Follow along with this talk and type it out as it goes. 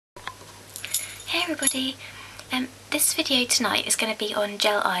Hey everybody! This video tonight is going to be on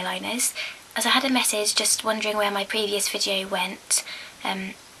gel eyeliners, as I had a message just wondering where my previous video went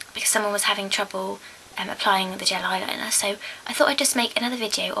because someone was having trouble applying the gel eyeliner, so I thought I'd just make another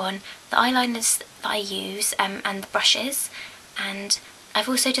video on the eyeliners that I use and the brushes, and I've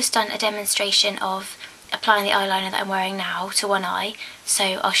also just done a demonstration of applying the eyeliner that I'm wearing now to one eye, so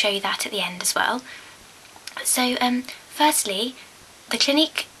I'll show you that at the end as well. So firstly, the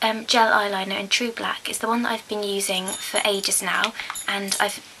Clinique gel eyeliner in True Black is the one that I've been using for ages now, and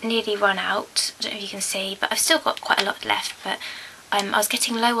I've nearly run out. I don't know if you can see, but I've still got quite a lot left, but I was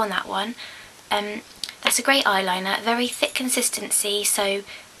getting low on that one. That's a great eyeliner, very thick consistency, so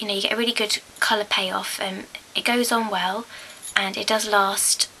you know you get a really good colour payoff. It goes on well, and it does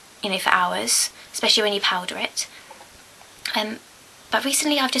last, you know, for hours, especially when you powder it. But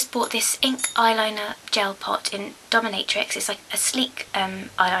recently I've just bought this ink eyeliner gel pot in Dominatrix. It's like a sleek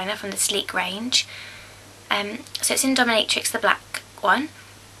eyeliner from the Sleek range. So it's in Dominatrix, the black one.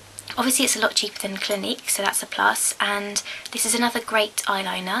 Obviously it's a lot cheaper than Clinique, so that's a plus. And this is another great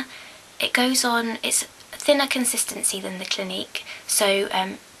eyeliner. It goes on, it's a thinner consistency than the Clinique, so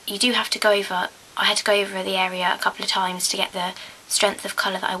you do have to go over, I had to go over the area a couple of times to get the strength of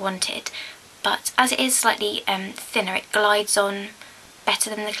colour that I wanted. But as it is slightly thinner, it glides on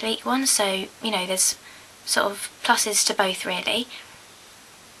better than the Clinique one, so you know there's sort of pluses to both really.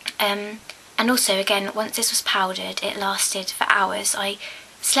 And also again, once this was powdered, it lasted for hours. I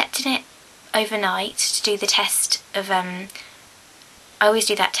slept in it overnight to do the test of I always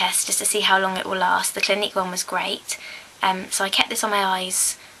do that test just to see how long it will last. The Clinique one was great, so I kept this on my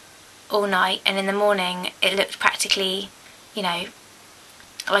eyes all night, and in the morning it looked practically, you know,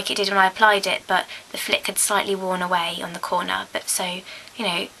 like it did when I applied it, but the flick had slightly worn away on the corner. But so, you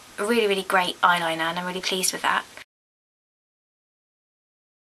know, a really great eyeliner, and I'm really pleased with that.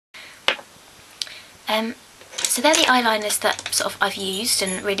 So they're the eyeliners that sort of I've used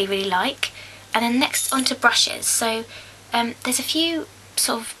and really like. And then next onto brushes. So there's a few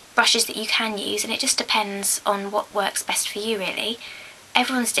sort of brushes that you can use, and it just depends on what works best for you really.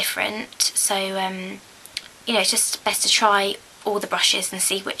 Everyone's different, so you know, it's just best to try all the brushes and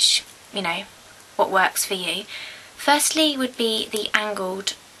see which, you know, what works for you. Firstly would be the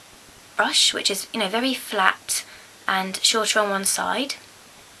angled brush, which is, you know, very flat and shorter on one side.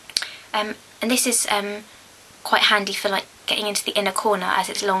 And this is quite handy for like getting into the inner corner as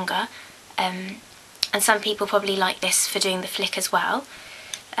it's longer. And some people probably like this for doing the flick as well.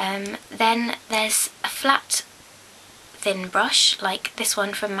 Then there's a flat thin brush like this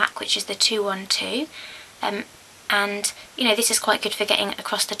one from MAC, which is the 212. And you know, this is quite good for getting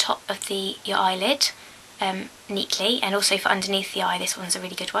across the top of your eyelid neatly, and also for underneath the eye. This one's a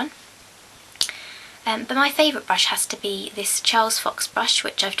really good one. But my favourite brush has to be this Charles Fox brush,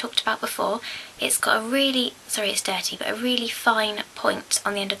 which I've talked about before. It's got a really, sorry it's dirty, but a really fine point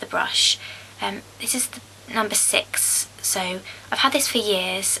on the end of the brush. This is the number 6, so I've had this for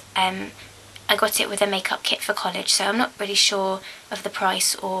years. I got it with a makeup kit for college, so I'm not really sure of the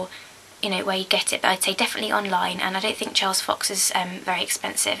price or, you know, where you get it, but I'd say definitely online, and I don't think Charles Fox is very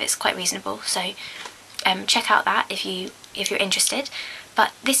expensive. It's quite reasonable, so check out that if you're interested.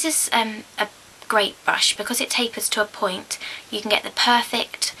 But this is a great brush because it tapers to a point. You can get the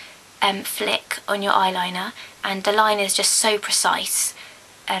perfect flick on your eyeliner, and the line is just so precise.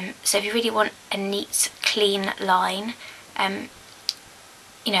 So if you really want a neat, clean line,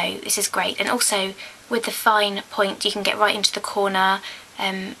 you know, this is great. And also with the fine point, you can get right into the corner,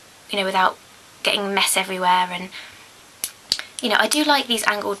 you know, without getting mess everywhere. And you know, I do like these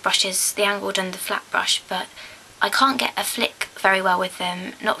angled brushes, the angled and the flat brush, but I can't get a flick very well with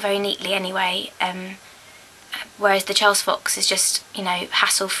them, not very neatly anyway. Whereas the Charles Fox is just, you know,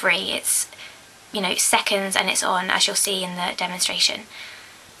 hassle free. It's, you know, seconds and it's on, as you'll see in the demonstration.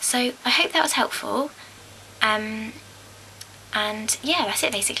 So I hope that was helpful. And yeah, that's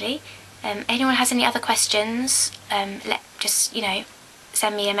it basically. Anyone has any other questions, just, you know,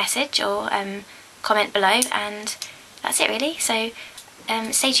 send me a message or comment below, and that's it really. So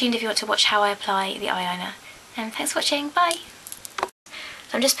stay tuned if you want to watch how I apply the eyeliner. Thanks for watching, bye!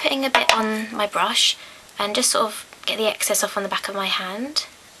 So I'm just putting a bit on my brush and just sort of get the excess off on the back of my hand,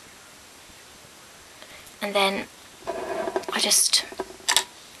 and then I'll just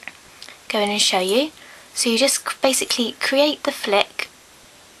go in and show you. So you just basically create the flick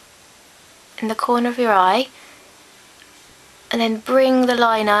in the corner of your eye, and then bring the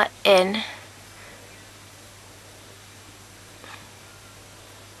liner in.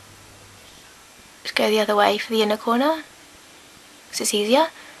 Just go the other way for the inner corner, because it's easier.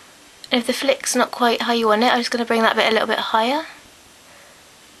 And if the flick's not quite how you want it, I'm just going to bring that bit a little bit higher.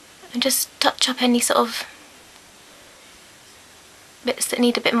 and just touch up any sort of bits that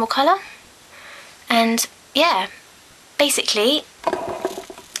need a bit more colour. And yeah, basically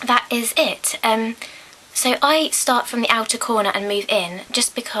that is it. So I start from the outer corner and move in,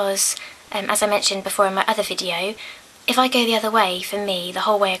 just because, as I mentioned before in my other video, if I go the other way, for me, the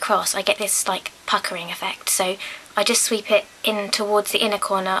whole way across, I get this like puckering effect. So I just sweep it in towards the inner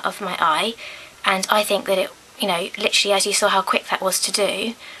corner of my eye, and I think that it, you know, literally, as you saw how quick that was to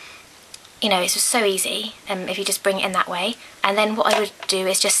do, you know, it's just so easy if you just bring it in that way. And then what I would do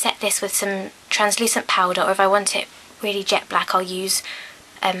is just set this with some translucent powder, or if I want it really jet black, I'll use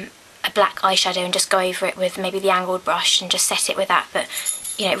a black eyeshadow and just go over it with maybe the angled brush and just set it with that. But,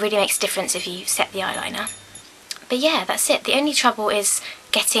 you know, it really makes a difference if you set the eyeliner. But yeah, that's it. The only trouble is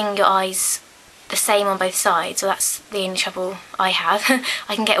getting your eyes the same on both sides. So that's the only trouble I have.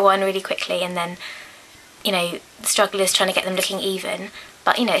 I can get one really quickly, and then, you know, the struggle is trying to get them looking even.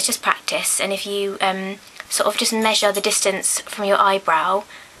 But, you know, it's just practice. And if you sort of just measure the distance from your eyebrow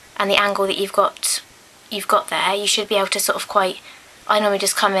and the angle that you've got there, you should be able to sort of I normally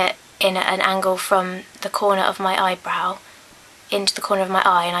just come in at an angle from the corner of my eyebrow into the corner of my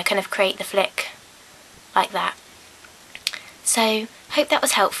eye, and I kind of create the flick like that. So, hope that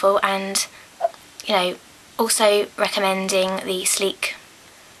was helpful, and, you know, also recommending the Sleek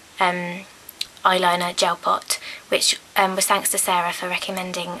eyeliner gel pot, which was thanks to Sarah for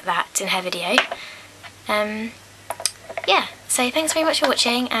recommending that in her video. Yeah, so thanks very much for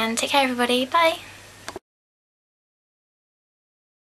watching, and take care everybody, bye!